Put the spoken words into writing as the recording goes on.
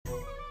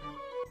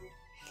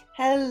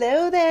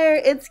Hello there,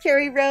 it's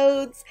Carrie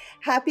Rhodes.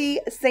 Happy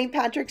St.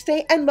 Patrick's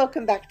Day and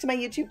welcome back to my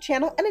YouTube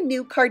channel and a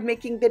new card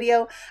making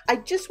video. I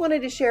just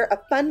wanted to share a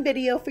fun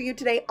video for you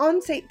today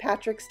on St.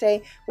 Patrick's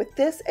Day with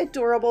this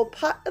adorable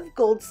pot of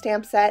gold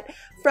stamp set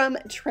from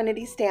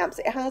Trinity Stamps.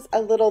 It has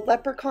a little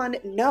leprechaun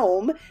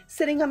gnome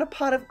sitting on a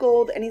pot of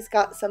gold and he's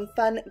got some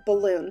fun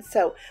balloons.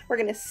 So we're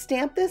going to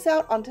stamp this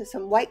out onto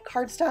some white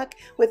cardstock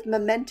with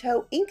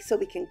Memento ink so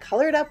we can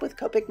color it up with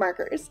Copic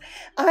markers.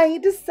 I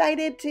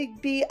decided to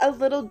be a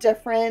little different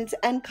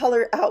and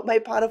color out my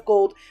pot of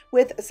gold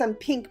with some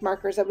pink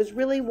markers. I was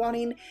really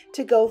wanting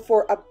to go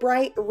for a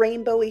bright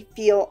rainbowy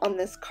feel on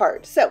this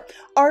card. So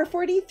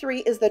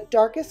R43 is the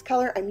darkest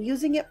color. I'm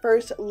using it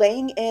first,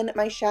 laying in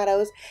my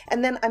shadows,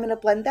 and then I'm going to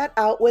blend that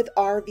out with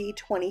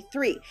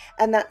RV23,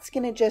 and that's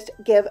going to just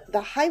give the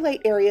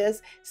highlight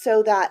areas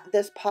so that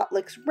this pot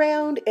looks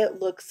round,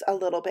 it looks a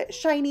little bit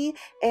shiny,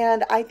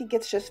 and I think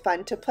it's just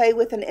fun to play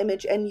with an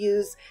image and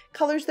use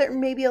colors that are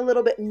maybe a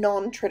little bit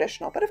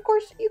non-traditional. But of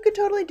course you could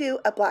totally do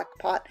a black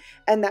pot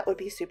and that would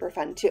be super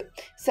fun too.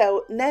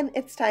 So then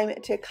it's time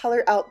to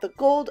color out the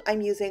gold. I'm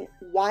using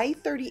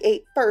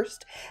Y38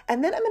 first,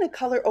 and then I'm going to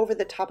color over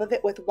the top of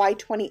it with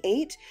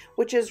Y28,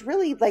 which is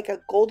really like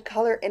a gold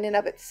color in and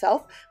of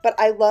itself, but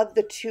I love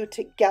the two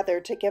together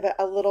to give it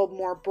a little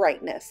more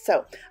brightness.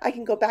 So I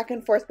can go back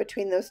and forth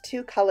between those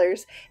two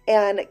colors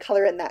and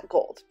color in that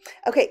gold.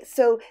 Okay,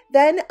 so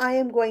then I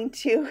am going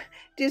to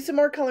do some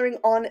more coloring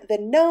on the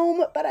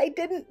gnome, but I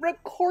didn't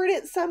record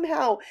it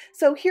somehow.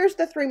 So here's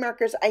the 3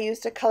 markers I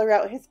used to color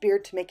out his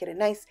beard to make it a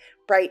nice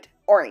bright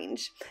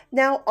orange.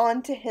 Now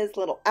on to his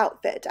little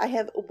outfit. I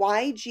have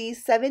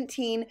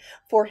YG17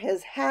 for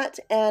his hat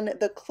and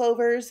the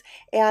clovers,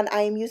 and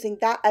I am using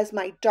that as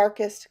my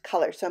darkest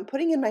color. So I'm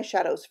putting in my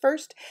shadows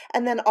first,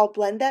 and then I'll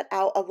blend that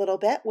out a little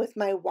bit with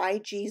my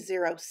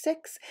YG06,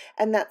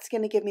 and that's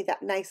going to give me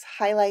that nice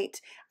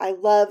highlight. I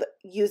love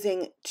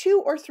using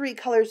 2 or 3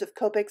 colors of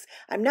Copics.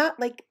 I'm not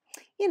like,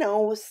 you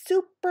know,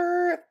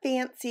 super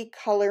fancy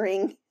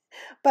coloring,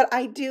 but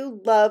I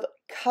do love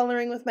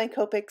coloring with my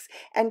Copics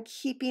and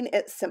keeping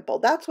it simple.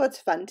 That's what's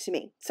fun to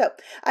me. So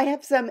I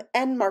have some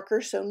N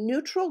markers, so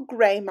neutral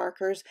gray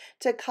markers,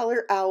 to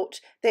color out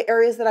the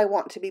areas that I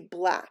want to be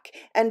black.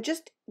 And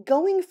just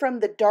going from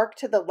the dark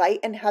to the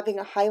light and having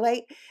a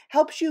highlight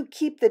helps you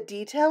keep the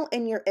detail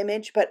in your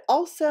image, but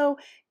also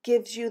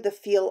gives you the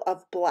feel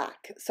of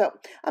black. So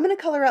I'm going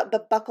to color out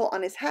the buckle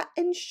on his hat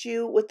and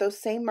shoe with those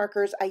same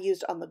markers I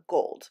used on the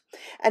gold.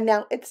 And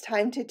now it's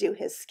time to do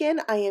his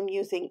skin. I am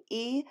using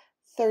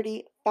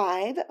E35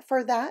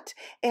 for that,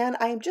 and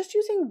I'm just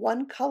using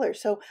one color,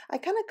 so I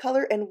kind of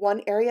color in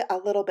one area a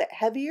little bit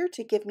heavier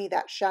to give me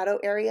that shadow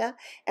area,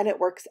 and it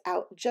works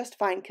out just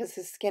fine because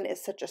his skin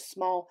is such a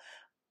small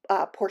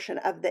portion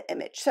of the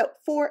image. So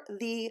for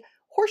the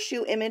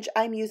horseshoe image,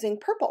 I'm using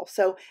purple.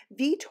 So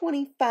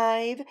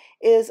V25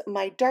 is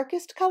my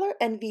darkest color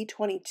and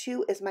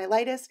V22 is my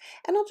lightest,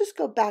 and I'll just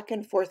go back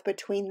and forth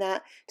between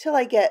that till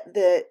I get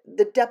the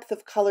depth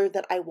of color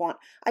that I want.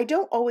 I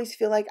don't always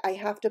feel like I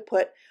have to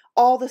put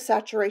all the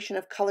saturation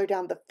of color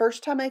down the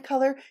first time I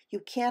color.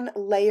 You can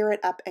layer it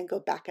up and go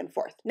back and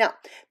forth. Now,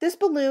 this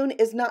balloon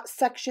is not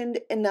sectioned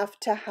enough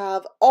to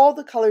have all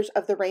the colors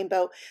of the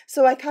rainbow,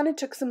 so I kind of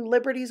took some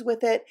liberties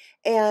with it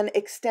and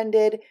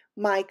extended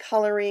my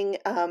coloring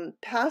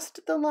past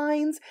the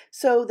lines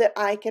so that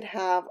I could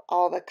have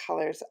all the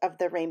colors of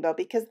the rainbow,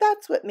 because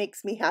that's what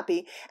makes me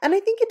happy, and I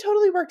think it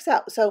totally works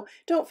out. So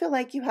don't feel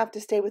like you have to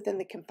stay within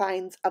the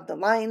confines of the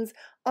lines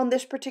on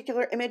this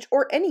particular image,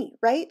 or any,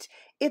 right?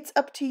 It's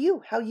up to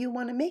you how you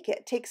want to make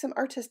it. Take some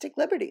artistic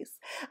liberties.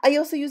 I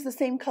also use the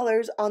same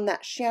colors on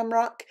that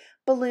shamrock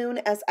balloon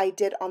as I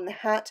did on the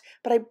hat,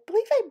 but I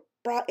believe I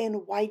brought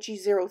in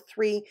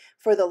YG03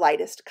 for the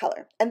lightest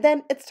color. And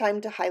then it's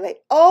time to highlight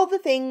all the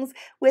things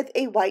with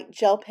a white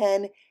gel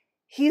pen.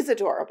 He's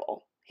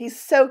adorable. He's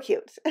so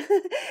cute.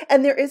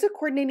 And there is a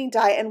coordinating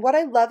die, and what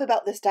I love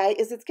about this die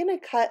is it's going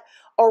to cut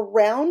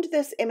around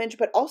this image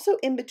but also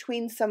in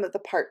between some of the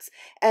parts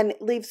and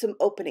leave some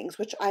openings,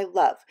 which I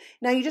love.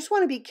 Now you just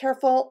want to be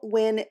careful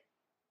when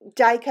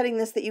die cutting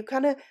this that you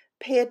kind of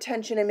pay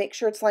attention and make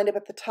sure it's lined up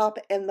at the top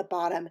and the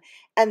bottom,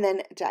 and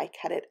then die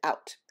cut it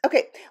out.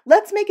 Okay,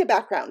 let's make a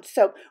background.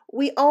 So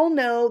we all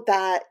know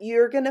that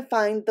you're going to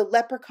find the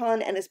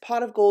leprechaun and his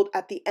pot of gold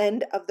at the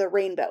end of the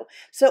rainbow.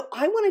 So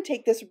I want to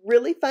take this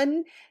really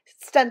fun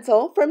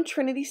stencil from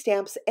Trinity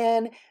Stamps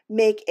and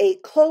make a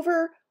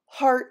Clover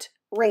heart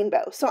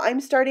rainbow. So I'm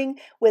starting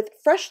with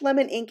fresh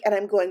lemon ink and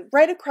I'm going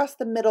right across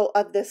the middle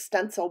of this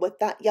stencil with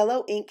that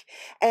yellow ink,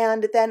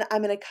 and then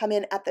I'm going to come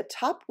in at the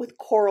top with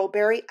coral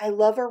berry. I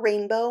love a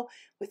rainbow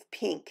with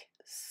pink.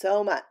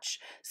 so much.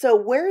 So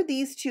where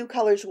these two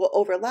colors will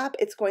overlap,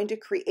 it's going to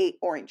create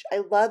orange.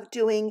 I love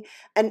doing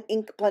an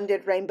ink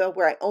blended rainbow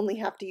where I only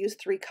have to use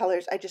 3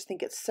 colors. I just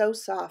think it's so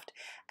soft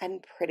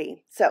and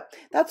pretty. So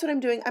that's what I'm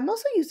doing. I'm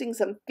also using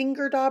some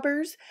finger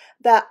daubers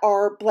that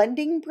are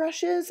blending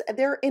brushes.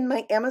 They're in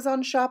my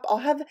Amazon shop. I'll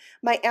have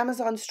my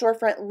Amazon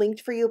storefront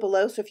linked for you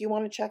below. So if you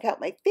want to check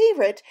out my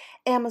favorite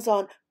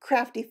Amazon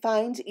crafty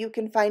finds, you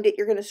can find it.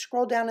 You're going to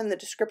scroll down in the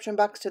description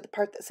box to the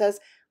part that says,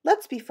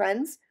 "Let's be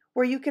friends,"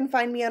 where you can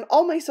find me on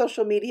all my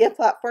social media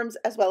platforms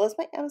as well as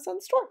my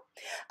Amazon store.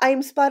 I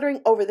am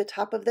splattering over the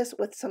top of this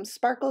with some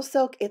sparkle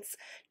silk. It's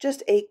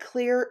just a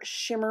clear,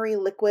 shimmery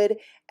liquid,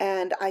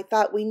 and I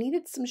thought we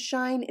needed some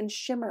shine and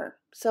shimmer,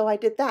 so I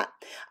did that.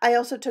 I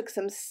also took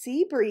some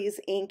Sea Breeze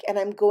ink, and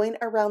I'm going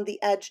around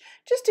the edge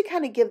just to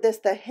kind of give this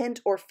the hint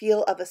or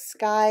feel of a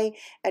sky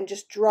and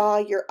just draw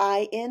your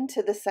eye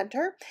into the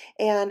center,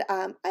 and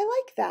I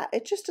like that.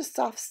 It's just a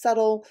soft,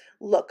 subtle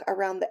look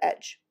around the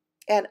edge.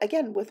 And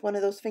again, with one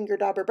of those finger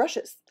dauber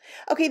brushes.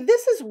 Okay,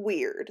 this is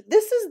weird.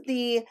 This is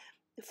the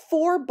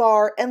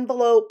 4-bar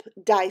envelope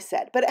die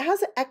set, but it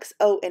has an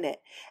XO in it.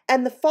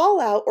 And the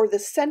fallout, or the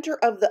center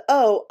of the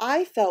O,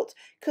 I felt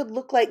could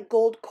look like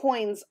gold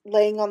coins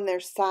laying on their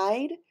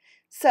side.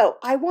 So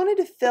I wanted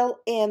to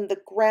fill in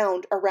the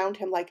ground around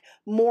him, like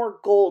more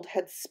gold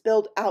had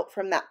spilled out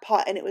from that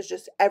pot and it was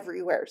just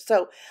everywhere.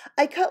 So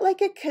I cut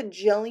like a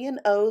cajillion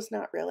O's,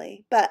 not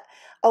really, but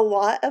a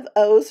lot of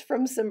O's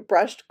from some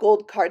brushed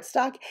gold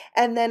cardstock.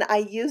 And then I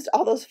used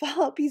all those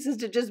fallout pieces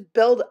to just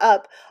build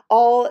up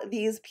all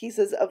these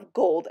pieces of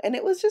gold. And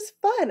it was just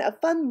fun, a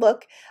fun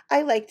look.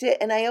 I liked it.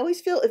 And I always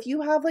feel if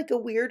you have like a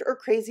weird or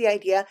crazy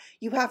idea,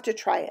 you have to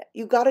try it.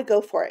 You got to go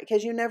for it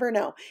because you never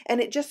know. And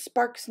it just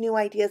sparks new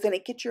ideas and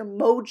it gets your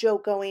mojo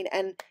going,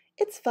 and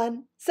it's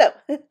fun. So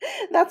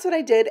that's what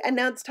I did. And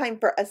now it's time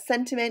for a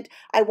sentiment.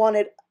 I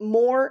wanted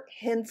more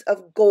hints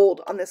of gold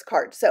on this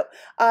card. So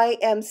I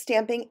am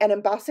stamping and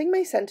embossing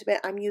my sentiment.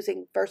 I'm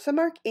using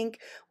Versamark ink,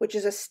 which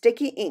is a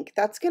sticky ink.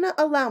 That's going to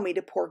allow me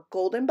to pour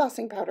gold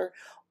embossing powder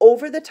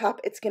over the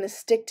top. It's going to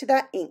stick to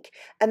that ink,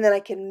 and then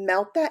I can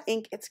melt that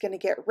ink. It's going to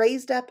get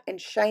raised up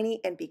and shiny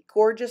and be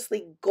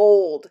gorgeously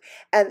gold.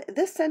 And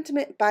this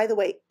sentiment, by the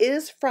way,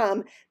 is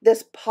from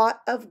this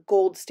pot of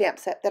gold stamp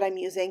set that I'm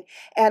using,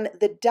 and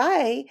the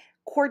die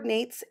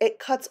coordinates, it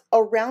cuts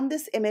around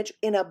this image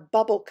in a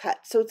bubble cut.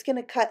 So it's going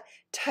to cut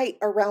tight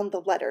around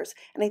the letters.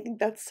 And I think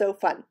that's so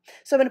fun.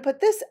 So I'm going to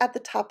put this at the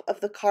top of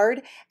the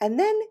card, and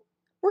then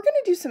we're going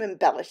to do some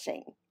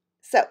embellishing.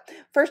 So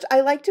first,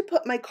 I like to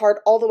put my card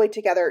all the way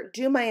together,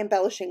 do my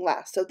embellishing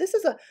last. So this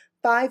is a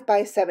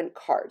 5x7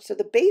 card. So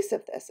the base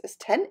of this is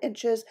 10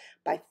 inches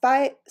by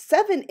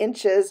 7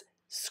 inches,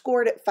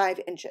 scored at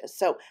 5 inches.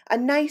 So a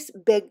nice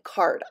big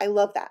card. I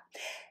love that.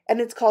 And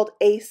it's called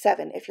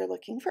A7 if you're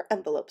looking for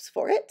envelopes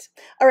for it.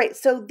 All right,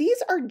 so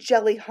these are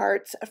jelly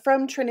hearts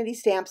from Trinity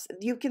Stamps.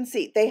 You can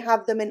see they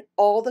have them in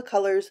all the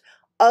colors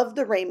of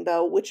the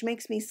rainbow, which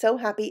makes me so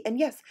happy. And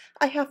yes,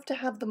 I have to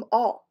have them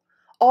all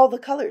the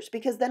colors,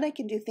 because then I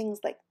can do things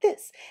like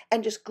this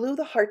and just glue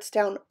the hearts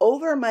down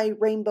over my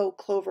rainbow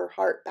clover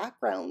heart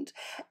background,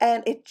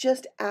 and it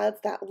just adds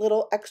that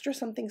little extra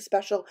something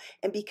special.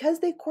 And because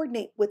they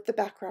coordinate with the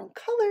background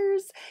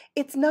colors,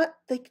 it's not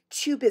like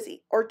too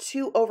busy or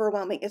too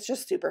overwhelming. It's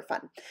just super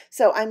fun.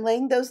 So I'm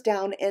laying those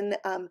down in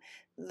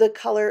the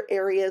color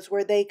areas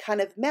where they kind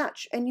of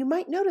match, and you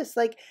might notice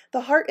like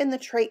the heart in the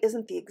tray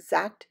isn't the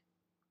exact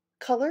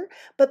color,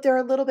 but they're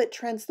a little bit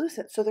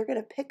translucent, so they're going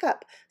to pick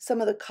up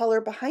some of the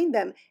color behind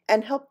them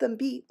and help them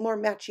be more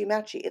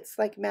matchy-matchy. It's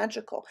like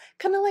magical,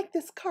 kind of like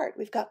this card.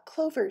 We've got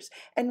clovers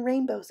and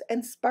rainbows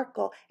and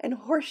sparkle and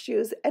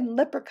horseshoes and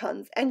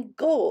leprechauns and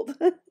gold.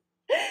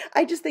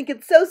 I just think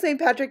it's so St.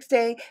 Patrick's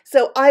Day,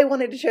 so I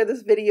wanted to share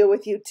this video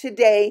with you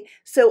today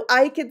so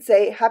I could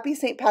say happy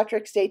St.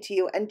 Patrick's Day to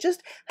you and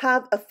just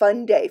have a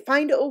fun day.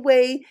 Find a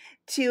way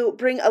to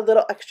bring a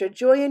little extra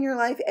joy in your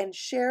life and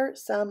share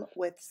some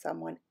with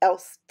someone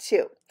else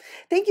too.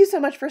 Thank you so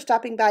much for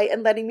stopping by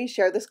and letting me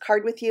share this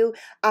card with you.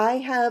 I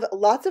have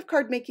lots of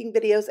card making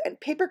videos and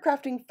paper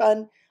crafting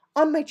fun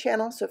on my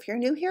channel, so if you're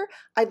new here,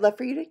 I'd love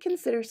for you to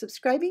consider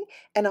subscribing,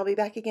 and I'll be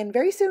back again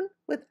very soon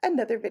with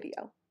another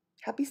video.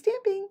 Happy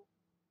stamping!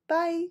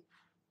 Bye!